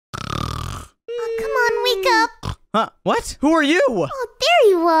Huh? What? Who are you? Oh, there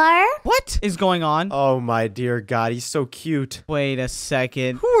you are. What is going on? Oh my dear God, he's so cute. Wait a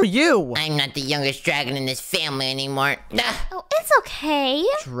second. Who are you? I'm not the youngest dragon in this family anymore. Oh, it's okay.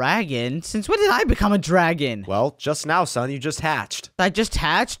 Dragon? Since when did I become a dragon? Well, just now, son, you just hatched. I just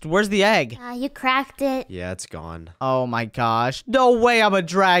hatched? Where's the egg? You cracked it. Yeah, it's gone. Oh my gosh. No way I'm a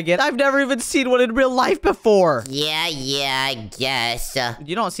dragon. I've never even seen one in real life before. Yeah, I guess.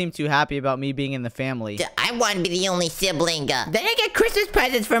 You don't seem too happy about me being in the family. I want to be the only sibling. Then I get Christmas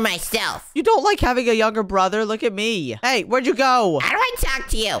presents for myself. You don't like having a younger brother? Look at me. Hey, where'd you go? How do I talk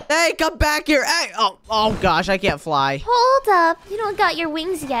to you? Hey, come back here. Hey, oh gosh, I can't fly. Hold up. You don't got your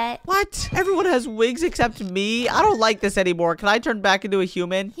wings yet. What? Everyone has wings except me? I don't like this anymore. Can I turn back into a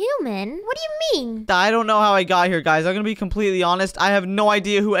human? Human? What do you mean? I don't know how I got here, guys. I'm gonna be completely honest. I have no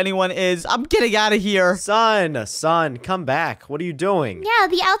idea who anyone is. I'm getting out of here. Son, come back. What are you doing? Yeah,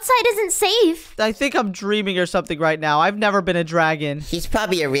 the outside isn't safe. I think I'm dreaming or something right now. I've never been a dragon. He's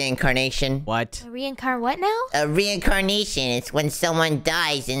probably a reincarnation. What? A reincarnate what now? A reincarnation is when someone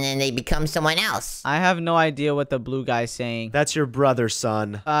dies and then they become someone else. I have no idea what the blue guy's saying. That's your brother,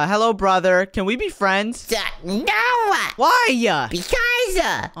 son. Hello, brother. Can we be friends? No! Why? Because...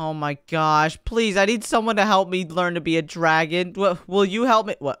 Oh my gosh. Please, I need someone to help me learn to be a dragon. Will you help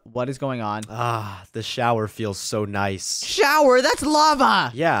me? What is going on? Ah, the shower feels so nice. Shower? That's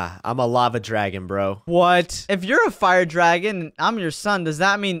lava. Yeah, I'm a lava dragon, bro. What? If you're a fire dragon and I'm your son, does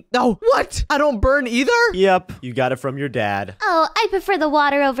that mean... No, what? I don't burn either? Yep, you got it from your dad. Oh, I prefer the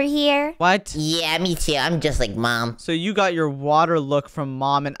water over here. What? Yeah, me too. I'm just like mom. So you got your water look from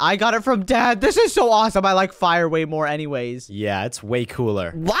mom and I got it from dad. This is so awesome. I like fire way more anyways. Yeah, it's way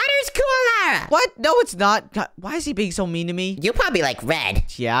cooler. Water's cooler! What? No, it's not. God, why is he being so mean to me? You probably like red.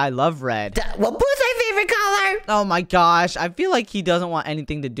 Yeah, I love red. Well, blue's my favorite color. Oh my gosh. I feel like he doesn't want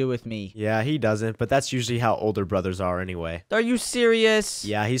anything to do with me. Yeah, he doesn't, but that's usually how older brothers are anyway. Are you serious?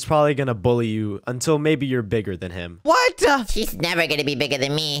 Yeah, he's probably gonna bully you until maybe you're bigger than him. What? She's never gonna be bigger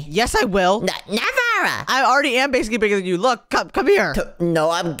than me. Yes, I will. Never! I already am basically bigger than you. Look, come here.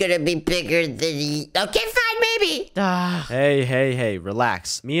 No, I'm gonna be bigger than you. Okay, fine, maybe. Hey,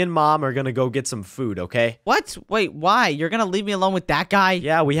 relax. Me and mom are gonna go get some food, okay? What? Wait, why? You're gonna leave me alone with that guy?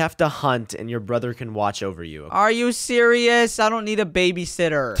 Yeah, we have to hunt and your brother can watch over you. Are you serious? I don't need a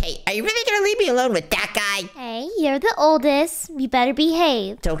babysitter. Hey, are you really gonna leave me alone with that guy? Hey, you're the oldest. You better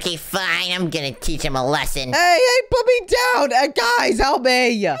behave. It's okay, fine. I'm gonna teach him a lesson. Hey, put me down. Guys, help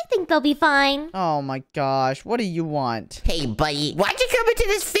me. I think they'll be fine. Oh my gosh, what do you want? Hey, buddy, why'd you come into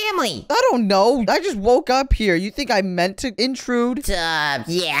this family? I don't know. I just woke up here. You think I meant to intrude?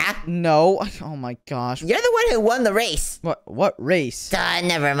 Yeah. No. Oh my gosh. You're the one who won the race. What race?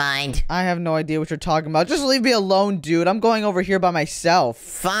 Never mind. I have no idea what you're talking about. Just leave me alone, dude. I'm going over here by myself.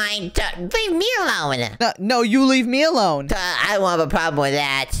 Fine. Leave me alone. No, you leave me alone. I don't have a problem with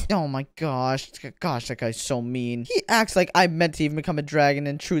that. Oh my gosh. Gosh, that guy's so mean. He acts like I meant to even become a dragon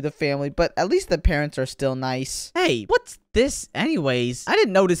and intrude the family, but at least the parents are still nice. Hey, what's this anyways? I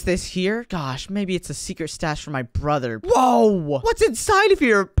didn't notice this here. Gosh, maybe it's a secret stash for my brother. Whoa! What's inside of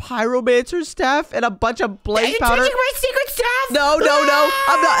here? Pyromancer staff and a bunch of blaze powder? Are you touching my secret stuff? No.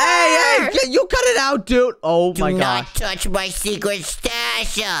 I'm not. Hey, you cut it out, dude. Oh my gosh. Do gosh. not touch my secret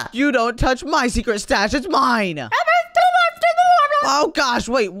stash. You don't touch my secret stash. It's mine. Oh gosh,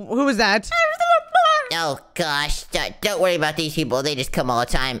 wait, who is that? Oh gosh, don't worry about these people. They just come all the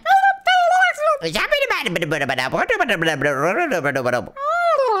time.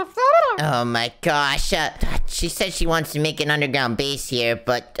 Oh my gosh. She said she wants to make an underground base here,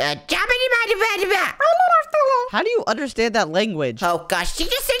 but how do you understand that language? Oh gosh, she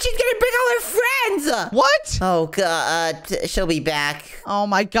just said she's gonna bring all her friends. What? Oh god, she'll be back. Oh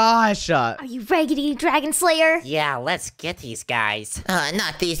my gosh. Are you Raggedy Dragon Slayer? Yeah, let's get these guys.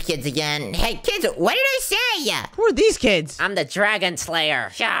 Not these kids again. Hey kids, what did I say? Who are these kids? I'm the Dragon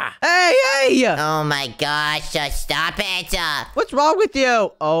Slayer. Yeah. Hey! Oh my gosh, stop it. What's wrong with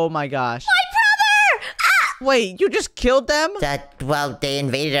you? Oh my gosh. My brother! Wait, you just killed them? Well, they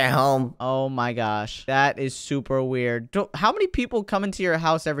invaded our home. Oh my gosh. That is super weird. How many people come into your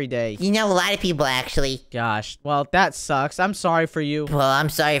house every day? You know, a lot of people actually. Gosh. Well, that sucks. I'm sorry for you. Well, I'm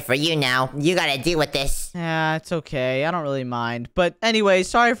sorry for you now. You gotta deal with this. Yeah, it's okay. I don't really mind. But anyway,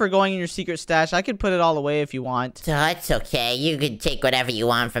 sorry for going in your secret stash. I could put it all away if you want. It's okay. You could take whatever you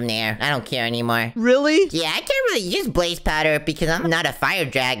want from there. I don't care anymore. Really? Yeah, I can't really use blaze powder because I'm not a fire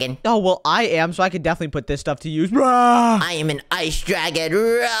dragon. Oh, well, I am, so I could definitely put this stuff to use. I am an ice dragon.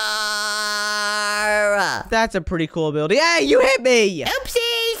 That's a pretty cool ability. Hey, you hit me!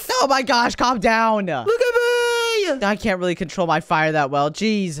 Oopsies! Oh my gosh, calm down. Look at me! I can't really control my fire that well.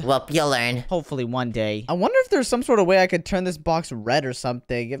 Jeez. Well, you'll learn. Hopefully one day. I wonder if there's some sort of way I could turn this box red or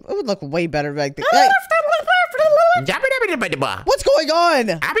something. It would look way better like the. Hey, what's going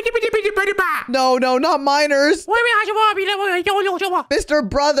on? No, not miners. Mr.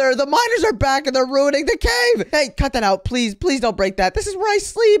 Brother, the miners are back and they're ruining the cave. Hey, cut that out, please. Please don't break that. This is where I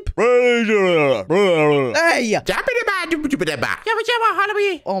sleep. Hey.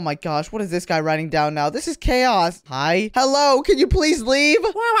 Oh my gosh, what is this guy writing down now? This is chaos. Hi. Hello, can you please leave?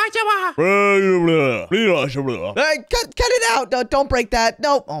 Hey, cut it out. No, don't break that.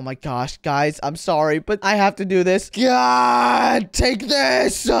 No. Oh my gosh, guys, I'm sorry, but I have to do this. God, take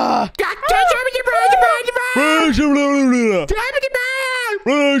this. Oh,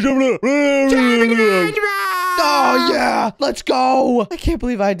 yeah. Let's go. I can't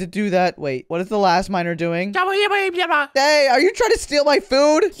believe I had to do that. Wait, what is the last miner doing? Hey, are you trying to steal my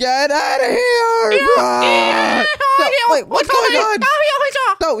food? Get out of here. No, wait, what's going on?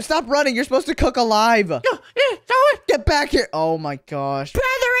 No, stop running. You're supposed to cook alive. Get back here. Oh, my gosh. Brother,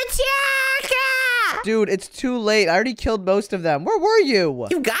 attack! Dude, it's too late. I already killed most of them. Where were you?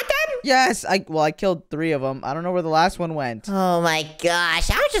 You got them? Yes, I killed 3 of them. I don't know where the last one went. Oh my gosh,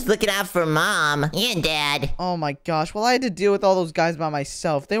 I was just looking out for Mom and Dad. Oh my gosh, well, I had to deal with all those guys by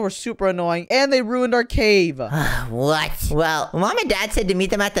myself. They were super annoying, and they ruined our cave. What? Well, Mom and Dad said to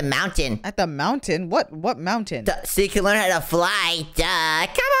meet them at the mountain. At the mountain? What mountain? So you can learn how to fly. Duh,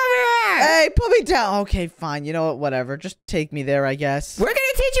 come over here. Hey, put me down. Okay, fine. You know what? Whatever. Just take me there, I guess. We're gonna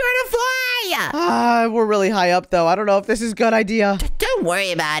teach you how to fly. We're really high up, though. I don't know if this is a good idea. Don't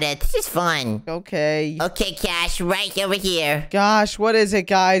worry about it. This is fun. Okay. Okay, Cash, right over here. Gosh, what is it,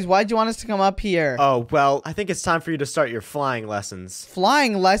 guys? Why'd you want us to come up here? Oh, well, I think it's time for you to start your flying lessons.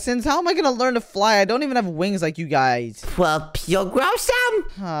 Flying lessons? How am I gonna learn to fly? I don't even have wings like you guys. Well, you'll grow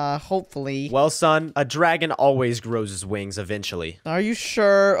some. Hopefully. Well, son, a dragon always grows his wings eventually. Are you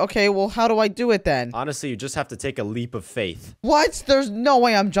sure? Okay, well, how do I do it then? Honestly, you just have to take a leap of faith. What? There's no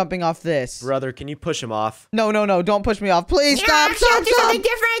way I'm jumping off this. Brother, can you push him off? No, don't push me off. Please, Yeah, stop. do something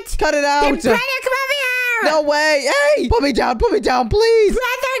different. Cut it out. Then brother, come over here. No way. Hey, put me down, please.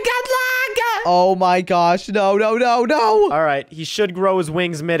 Brother, good luck. Oh my gosh, no. All right, he should grow his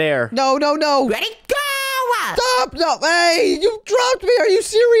wings midair. No. Ready? Go. Stop, no, hey, you dropped me. Are you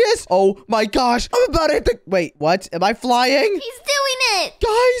serious? Oh my gosh, I'm about to hit the, wait, what? Am I flying? He's doing it.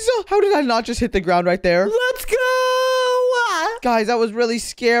 Guys, how did I not just hit the ground right there? Let's go. Guys, that was really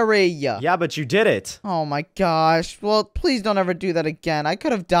scary. Yeah, but you did it. Oh my gosh. Well, please don't ever do that again. I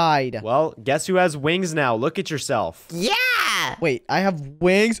could have died. Well, guess who has wings now? Look at yourself. Yeah. Wait, I have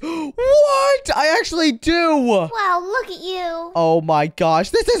wings? What? I actually do. Wow, look at you. Oh my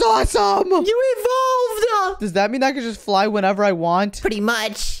gosh, this is awesome. You evolved. Does that mean I can just fly whenever I want? Pretty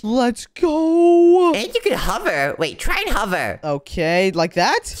much. Let's go. And you can hover. Wait, try and hover. Okay, like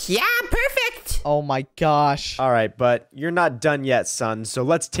that? Yeah, perfect. Oh my gosh. All right, but you're not done yet, son, so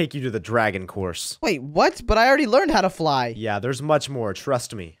let's take you to the dragon course. Wait, what? But I already learned how to fly. Yeah, there's much more,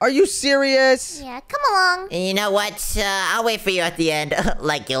 trust me. Are you serious? Yeah, come along. And you know what? I'll wait for you at the end.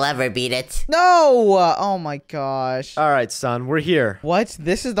 Like you'll ever beat it. No. Oh my gosh. All right, son, we're here. What?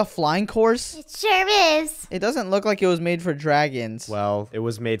 This is the flying course? It sure is. It doesn't look like it was made for dragons. Well, it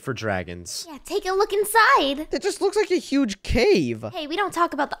was made for dragons. Yeah, take a look inside. It just looks like a huge cave. Hey, we don't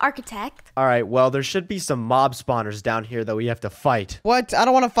talk about the architect. All right, well, there should be some mob spawners down here that we have to fight. What? I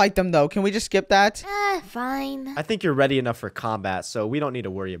don't want to fight them, though. Can we just skip that? Fine. I think you're ready enough for combat, so we don't need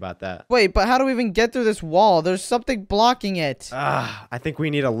to worry about that. Wait, but how do we even get through this wall? There's something blocking it. I think we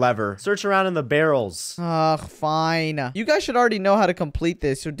need a lever. Search around in the barrels. Ugh, fine. You guys should already know how to complete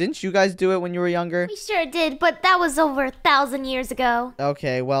this. So didn't you guys do it when you were younger? We sure did, but that was over 1,000 years ago.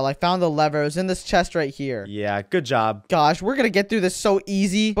 Okay, well, I found the lever. It was in this chest right here. Yeah, good job. Gosh, we're gonna get through this so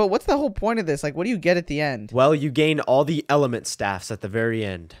easy. But what's the whole point of this? Like, what do you get at the end? Well, you gain all the element staffs at the very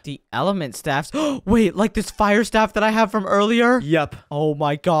end. The element staffs? Wait, like this fire staff that I have from earlier? Yep. Oh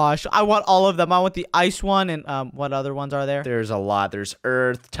my gosh. I want all of them. I want the ice one and what other ones are there? There's a lot. There's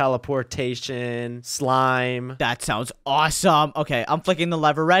earth, teleportation, slime. That sounds awesome. Okay, I'm flicking the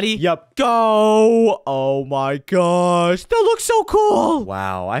lever. Ready? Yep. Go! Oh my gosh. That looks so cool.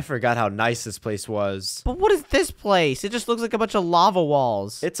 Wow, I forgot how nice this place was. But what is this place? It just looks like a bunch of lava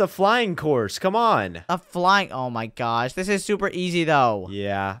walls. It's a flying course. first. Come on. A flying... Oh my gosh. This is super easy though.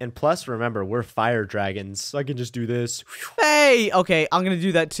 Yeah. And plus, remember, we're fire dragons. So I can just do this. Hey! Okay, I'm gonna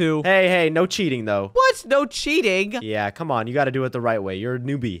do that too. Hey, no cheating, though. What? No cheating? Yeah, come on. You got to do it the right way. You're a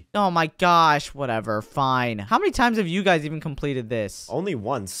newbie. Oh my gosh. Whatever. Fine. How many times have you guys even completed this? Only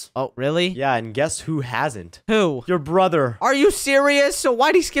once. Oh, really? Yeah, and guess who hasn't? Who? Your brother. Are you serious? So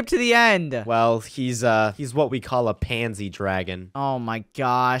why'd he skip to the end? Well, he's what we call a pansy dragon. Oh my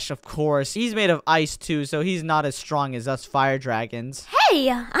gosh, of course. He's made of ice too, so he's not as strong as us fire dragons. Hey,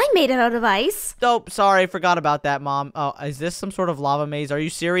 I made it out of ice. Oh, sorry, forgot about that, Mom. Oh, is this some sort of lava maze? Are you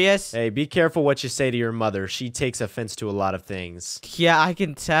serious? Hey, be careful what you say to your mother. She takes offense to a lot of things. Yeah, I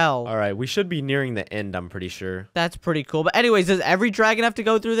can tell. All right, we should be nearing the end, I'm pretty sure. That's pretty cool. But anyways, does every dragon have to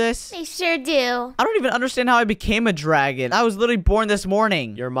go through this? They sure do. I don't even understand how I became a dragon. I was literally born this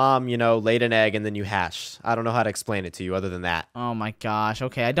morning. Your mom, laid an egg and then you hatched. I don't know how to explain it to you other than that. Oh my gosh.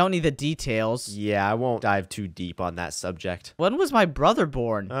 Okay, I don't need the details. Yeah, I won't dive too deep on that subject. When was my brother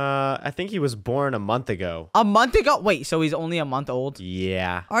born? I think he was born a month ago. A month ago? Wait, so he's only a month old?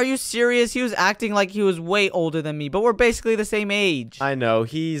 Yeah. Are you serious? He was acting like he was way older than me, but we're basically the same age. I know,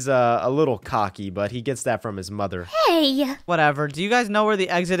 he's a little cocky, but he gets that from his mother. Hey. Whatever. Do you guys know where the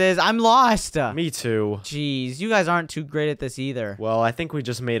exit is? I'm lost. Me too. Jeez, you guys aren't too great at this either. Well, I think we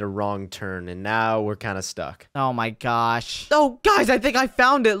just made a wrong turn, and now we're kind of stuck. Oh my gosh. Oh, guys, I think I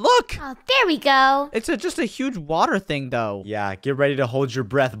found it. Look! Oh, there we go. It's just a huge water thing, though. Yeah, get ready to hold your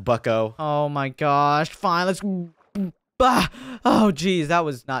breath, bucko. Oh my gosh. Fine, let's... Bah. Oh, geez, that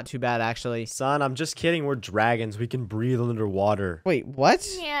was not too bad, actually. Son, I'm just kidding. We're dragons. We can breathe underwater. Wait, what?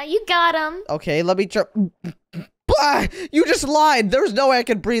 Yeah, you got him. Okay, let me try... Bah! You just lied. There's no way I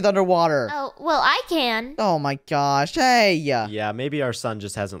could breathe underwater. Oh, well, I can. Oh my gosh. Hey. Yeah, maybe our son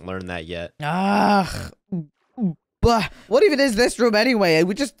just hasn't learned that yet. Ugh. Bah. What even is this room anyway?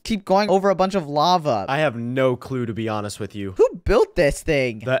 We just keep going over a bunch of lava. I have no clue, to be honest with you. Who built this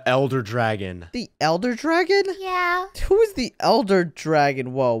thing? The Elder Dragon. The Elder Dragon? Yeah. Who is the Elder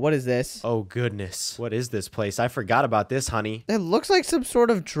Dragon? Whoa, what is this? Oh, goodness. What is this place? I forgot about this, honey. It looks like some sort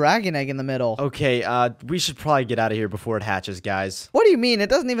of dragon egg in the middle. Okay, we should probably get out of here before it hatches, guys. What do you mean?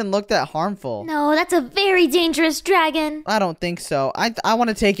 It doesn't even look that harmful. No, that's a very dangerous dragon. I don't think so. I want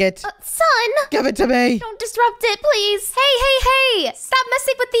to take it. Son! Give it to me. Don't disrupt it, please. Hey! Stop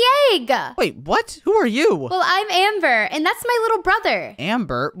messing with the egg! Wait, what? Who are you? Well, I'm Amber, and that's my little brother.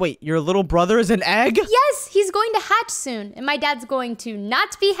 Amber? Wait, your little brother is an egg? Yes, he's going to hatch soon, and my dad's going to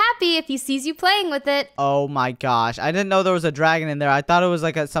not be happy if he sees you playing with it. Oh my gosh. I didn't know there was a dragon in there. I thought it was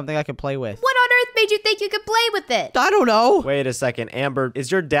like something I could play with. What on earth made you think you could play with it? I don't know. Wait a second, Amber,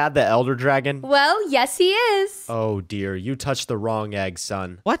 is your dad the Elder Dragon? Well, yes, he is. Oh, dear, you touched the wrong egg,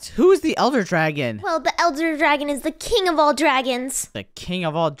 son. What? Who is the Elder Dragon? Well, the Elder Dragon is the king of all dragons. The king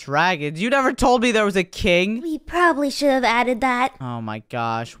of all dragons? You never told me there was a king. We probably should have added that. Oh my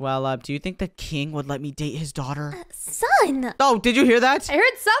gosh. Well, do you think the king would let me date his daughter? Son! Oh, did you hear that? I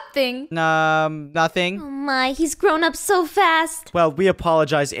heard something. Nothing. Oh my, he's grown up so fast. Well, we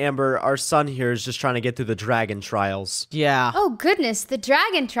apologize, Amber. Our son here is just trying to get through the dragon trials. Yeah. Oh, goodness, the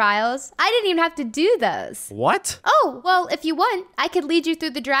dragon trials. I didn't even have to do those. What? Oh, well, if you want, I could lead you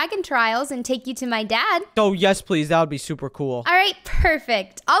through the dragon trials and take you to my dad. Oh, yes, please. That would be super cool. All right,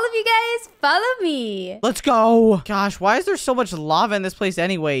 perfect. All of you guys, follow me. Let's go. Gosh, why is there so much lava in this place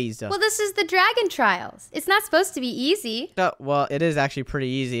anyways? Well, this is the dragon trials. It's not supposed to be easy. Well, it is actually pretty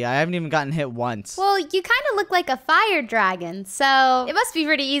easy. I haven't even gotten hit once. Well, you kind of look like a fire dragon, so it must be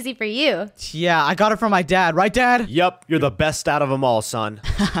pretty easy for you. Yeah, I got it from my dad. Right, Dad? Yup, you're the best out of them all, son.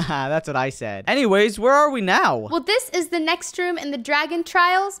 That's what I said. Anyways, where are we now? Well, this is the next room in the dragon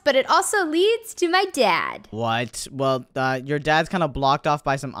trials, but it also leads to my dad. What? Well, your dad's kind of blocked off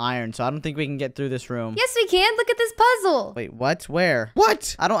by some iron, so I don't think we can get through this room. Yes, we can. Look at this puzzle. Wait, what? Where?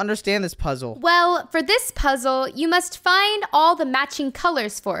 What? I don't understand this puzzle. Well, for this puzzle, you must find all the matching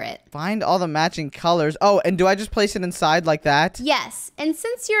colors for it. Find all the matching colors. Oh, and do I just place it inside like that? Yes, and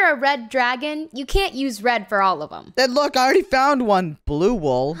since you're a red dragon, you can't use red for all of them. Then look, I already found one. Blue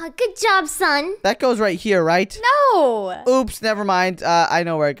wool. Good job, son. That goes right here, right? No! Oops, never mind. I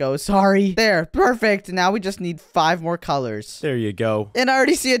know where it goes. Sorry. There, perfect. Now we just need 5 more colors. There you go. And I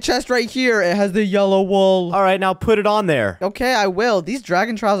already see a chest right here. It has the yellow wool. All right, now put it on there. Okay, I will. These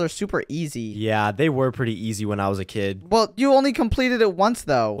dragon trials are super easy. Yeah, they were pretty easy when I was a kid. Well, you only completed it once,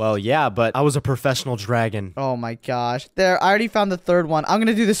 though. Well, yeah, but I was a professional dragon. Oh my gosh. There, I already found the 3rd one. I'm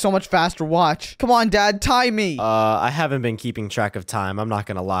gonna do this so much faster. Watch. watch. Come on, Dad, tie me. I haven't been keeping track of time. I'm not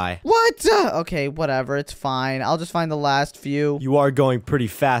gonna lie. What? Okay, whatever. It's fine. I'll just find the last few. You are going pretty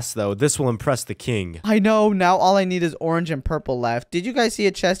fast, though. This will impress the king. I know. Now all I need is orange and purple left. Did you guys see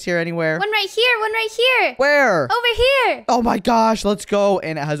a chest here anywhere? One right here, one right here. Where? Over here. Oh my gosh, let's go.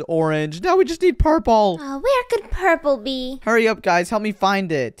 And it has orange. Now we just need purple. Where could purple be? Hurry up, guys. Help me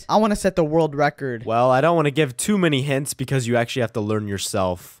find it. I want to set the world record. Well, I don't want to give too many hints because you actually have to learn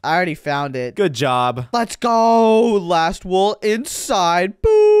yourself. I already found it. Good job. Let's go. Last wool inside.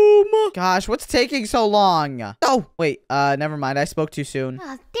 Boom. Gosh, what's taking so long? Oh, wait. Never mind. I spoke too soon.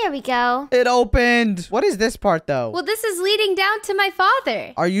 Oh, there we go. It opened. What is this part, though? Well, this is leading down to my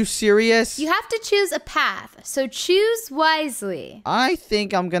father. Are you serious? You have to choose a path, so choose wisely. I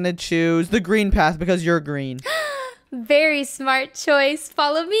think I'm gonna choose the green path because you're green. Very smart choice.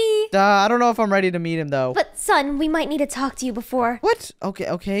 Follow me. I don't know if I'm ready to meet him, though. But son, we might need to talk to you before. What?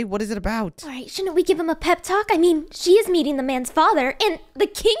 Okay. What is it about? All right, shouldn't we give him a pep talk? I mean, she is meeting the man's father and the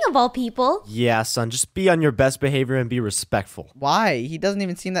king of all people. Yeah, son, just be on your best behavior and be respectful. Why? He doesn't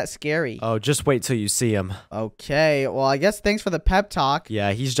even seem that scary. Oh, just wait till you see him. Okay, well, I guess thanks for the pep talk.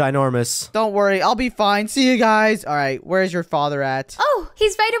 Yeah, he's ginormous. Don't worry, I'll be fine. See you guys. All right, where's your father at? Oh,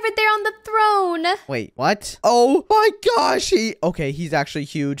 he's right over there on the throne. Wait, what? Oh my gosh, okay, he's actually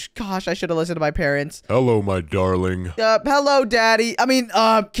huge. Gosh, I should have listened to my parents. Hello, my darling. Hello, Daddy.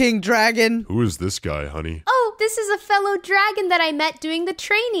 King Dragon. Who is this guy, honey? Oh, this is a fellow dragon that I met doing the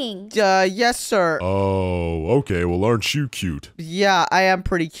training. Yes, sir. Oh, okay. Well, aren't you cute? Yeah, I am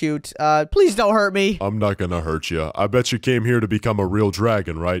pretty cute. Please don't hurt me. I'm not gonna hurt you. I bet you came here to become a real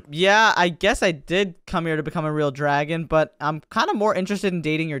dragon, right? Yeah, I guess I did come here to become a real dragon, but I'm kind of more interested in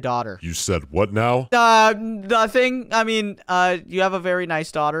dating your daughter. You said what now? Nothing. You have a very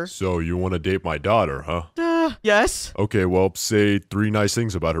nice daughter. So you want to date my daughter, huh? Yes. Okay, well, say 3 nice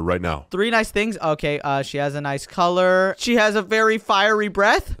things about her right now. 3 nice things? Okay, she has a nice color. She has a very fiery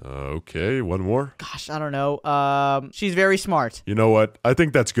breath. Okay, one more. Gosh, I don't know. She's very smart. You know what? I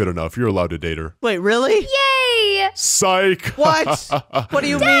think that's good enough. You're allowed to date her. Wait, really? Yay! Psych! What? What do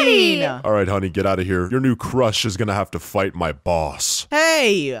you Daddy! mean? All right, honey, get out of here. Your new crush is gonna have to fight my boss.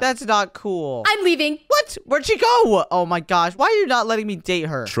 Hey, that's not cool. I'm leaving. What? Where'd she go? Oh my gosh, why are you not letting me date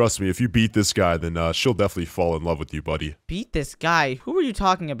her? Trust me, if you beat this guy, then she'll definitely fall in love with you, buddy. Beat this guy? Who are you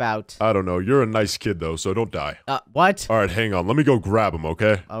talking about? I don't know. You're a nice kid, though, so don't die. What? All right, hang on. Let me go grab him,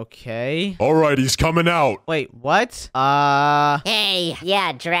 okay? Okay. All right, he's coming out. Wait, what? Hey,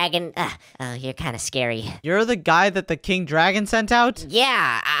 yeah, dragon. Oh, you're kind of scary. You're the guy that the King Dragon sent out?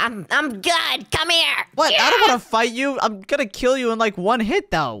 Yeah, I'm good. Come here. What? Yeah. I don't want to fight you. I'm gonna kill you in like 1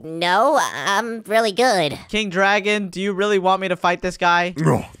 hit, though. No, I'm really good. King Dragon, do you really want me to fight this guy?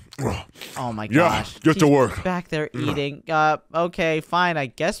 Oh my Yeah, gosh. get to He's work. back there eating. Okay, fine. I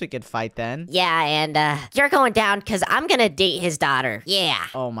guess we could fight then. Yeah, and you're going down because I'm gonna date his daughter. Yeah.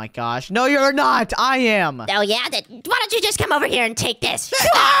 Oh my gosh. No, you're not. I am. Oh yeah. Why don't you just come over here and take this?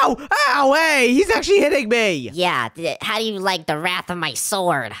 Ow! Ow! Hey, he's actually hitting me. Yeah. How do you like the wrath of my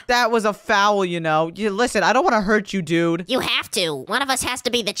sword? That was a foul, you know. Listen, I don't want to hurt you, dude. You have to. One of us has to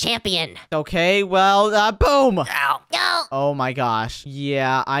be the champion. Okay, well, boom. Ow. No. Oh my gosh.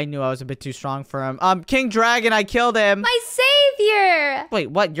 Yeah, I knew I was a bit too strong for him. King Dragon, I killed him. My savior. Wait,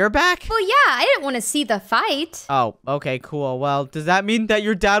 what? You're back? Well, yeah, I didn't want to see the fight. Oh, okay, cool. Well, does that mean that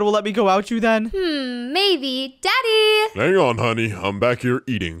your dad will let me go out you then? Maybe. Daddy. Hang on, honey. I'm back here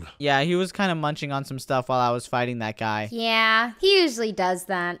eating. Yeah, he was kind of munching on some stuff while I was fighting that guy. Yeah, he usually does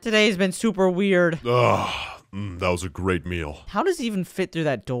that. Today's been super weird. That was a great meal. How does he even fit through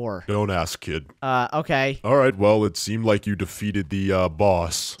that door? Don't ask, kid. Okay. All right, well, it seemed like you defeated the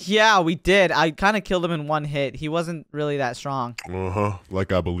boss. Yeah, we did. I kind of killed him in 1 hit. He wasn't really that strong.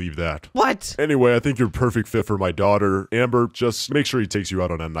 Like I believe that. What? Anyway, I think you're a perfect fit for my daughter. Amber, just make sure he takes you out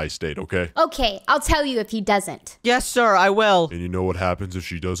on a nice date, okay? Okay, I'll tell you if he doesn't. Yes, sir, I will. And you know what happens if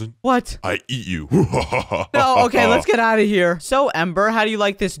she doesn't? What? I eat you. No, okay, let's get out of here. So, Ember, how do you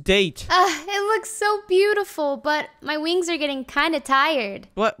like this date? It looks so beautiful, but my wings are getting kind of tired.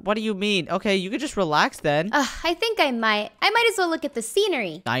 What do you mean? Okay, you could just relax then. I think I might. I might as well look at the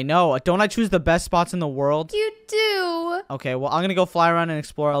scenery. I know. Don't I choose the best spots in the world? You do. Okay, well, I'm gonna go fly around and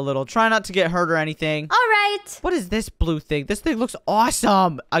explore a little. Try not to get hurt or anything. All right. What is this blue thing? This thing looks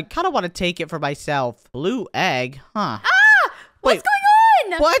awesome. I kind of want to take it for myself. Blue egg? Huh. What's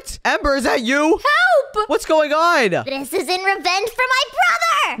going on? What? Ember, is that you? Help! What's going on? This is in revenge for my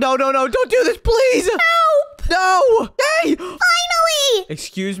brother! No, don't do this, please! Help! No! Hey! Finally!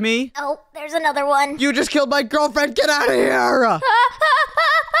 Excuse me? Oh, there's another one. You just killed my girlfriend! Get out of here!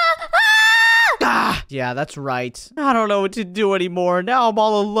 Yeah, that's right. I don't know what to do anymore. Now I'm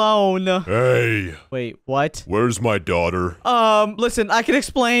all alone. Hey, Wait, what? where's my daughter? Listen, I can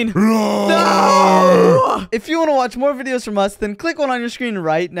explain. No! No! If you want to watch more videos from us, then click one on your screen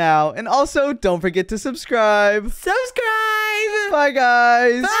right now. And also, don't forget to subscribe. Subscribe! Bye,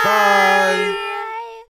 guys. Bye!